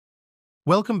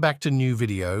Welcome back to new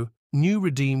video. New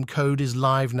redeem code is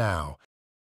live now.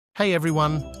 Hey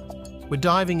everyone, we're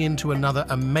diving into another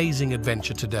amazing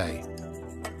adventure today.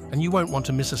 And you won't want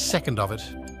to miss a second of it.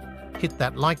 Hit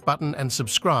that like button and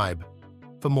subscribe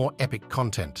for more epic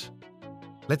content.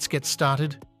 Let's get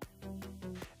started.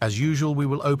 As usual, we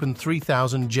will open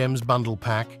 3000 gems bundle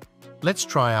pack. Let's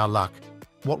try our luck.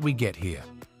 What we get here.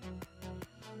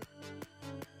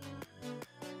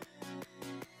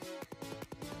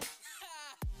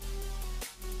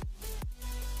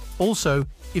 Also,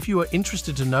 if you are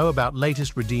interested to know about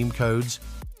latest redeem codes,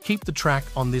 keep the track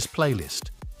on this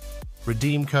playlist.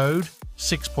 Redeem code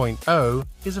 6.0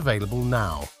 is available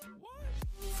now.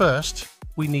 First,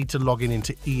 we need to log in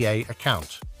into EA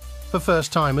account. For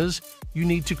first-timers, you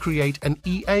need to create an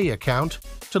EA account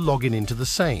to log in into the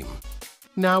same.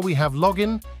 Now we have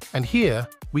login, and here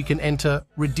we can enter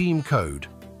redeem code.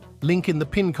 Link in the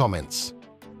pin comments.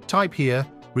 Type here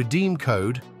redeem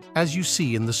code as you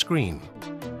see in the screen.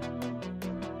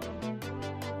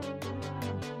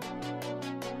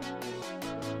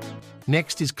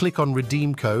 Next is click on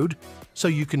redeem code, so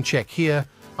you can check here,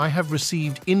 I have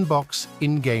received inbox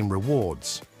in-game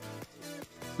rewards.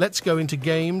 Let's go into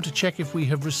game to check if we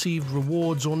have received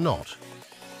rewards or not.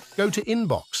 Go to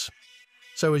inbox.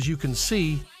 So as you can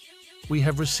see, we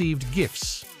have received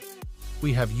gifts.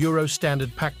 We have Euro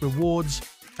Standard Pack rewards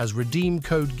as redeem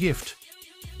code gift,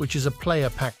 which is a player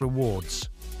pack rewards.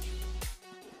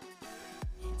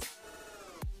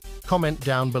 Comment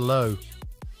down below.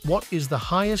 What is the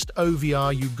highest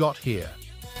OVR you got here?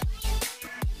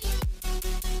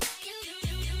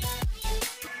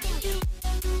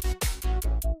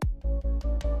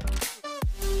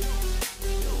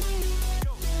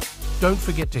 Don't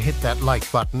forget to hit that like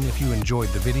button if you enjoyed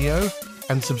the video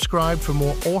and subscribe for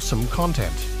more awesome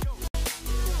content.